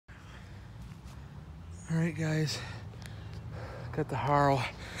Alright guys, got the harrow.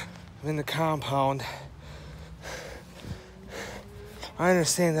 I'm in the compound. I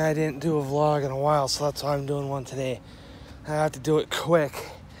understand that I didn't do a vlog in a while, so that's why I'm doing one today. I have to do it quick.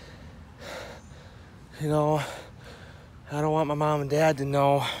 You know, I don't want my mom and dad to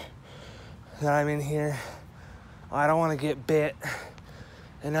know that I'm in here. I don't want to get bit.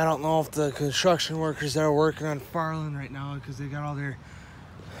 And I don't know if the construction workers that are working on Farland right now, because they got all their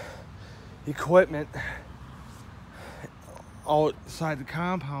equipment outside the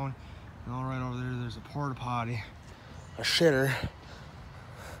compound. And all right over there, there's a porta potty, a shitter.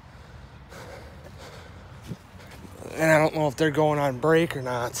 And I don't know if they're going on break or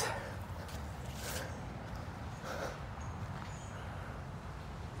not.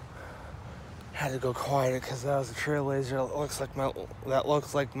 Had to go quiet because that was a Trailblazer that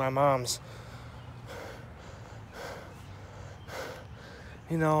looks like my mom's.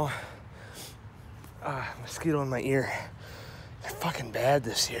 You know, mosquito in my ear. They're fucking bad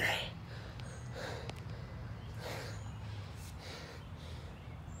this year.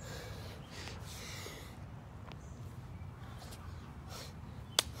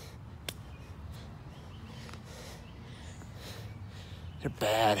 They're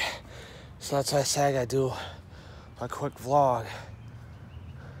bad. So that's why I said I gotta do a quick vlog.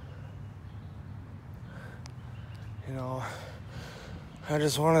 You know, I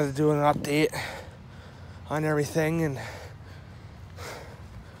just wanted to do an update on everything, and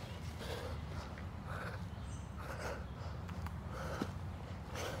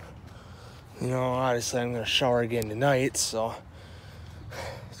you know, obviously I'm gonna shower again tonight, so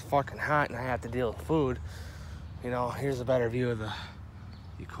it's fucking hot and I have to deal with food. You know, here's a better view of the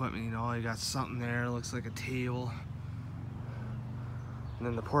equipment. You know, you got something there, looks like a table, and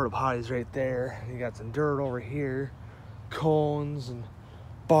then the porta potty's right there. You got some dirt over here, cones and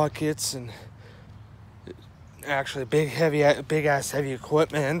buckets, and actually big ass heavy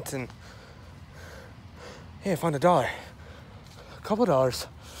equipment. And hey, I found $1, a couple dollars.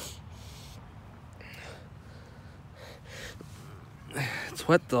 It's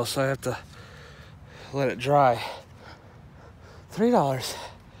wet though, so I have to let it dry. $3.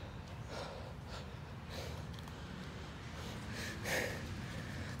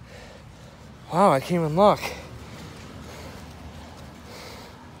 Wow, I came in luck.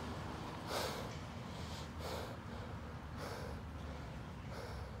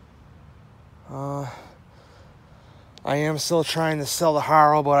 I am still trying to sell the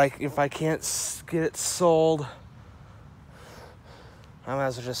harrow, but if I can't get it sold, I might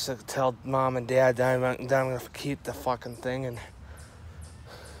as well just tell mom and dad that I'm gonna keep the fucking thing. And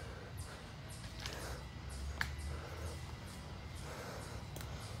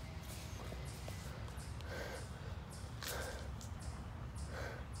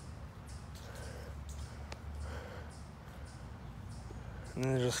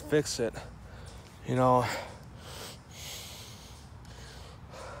then just fix it, you know.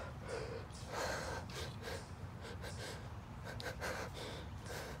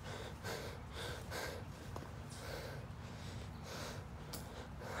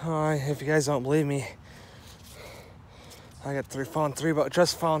 If you guys don't believe me, I got found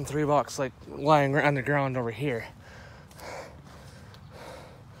 $3, like lying on the ground over here.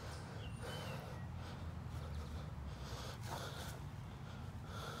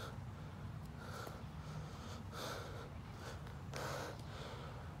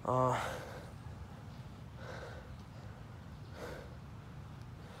 I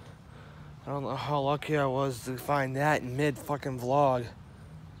don't know how lucky I was to find that in mid fucking vlog.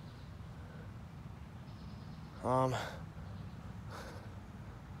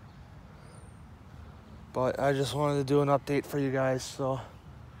 But I just wanted to do an update for you guys, so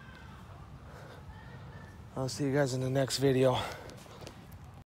I'll see you guys in the next video.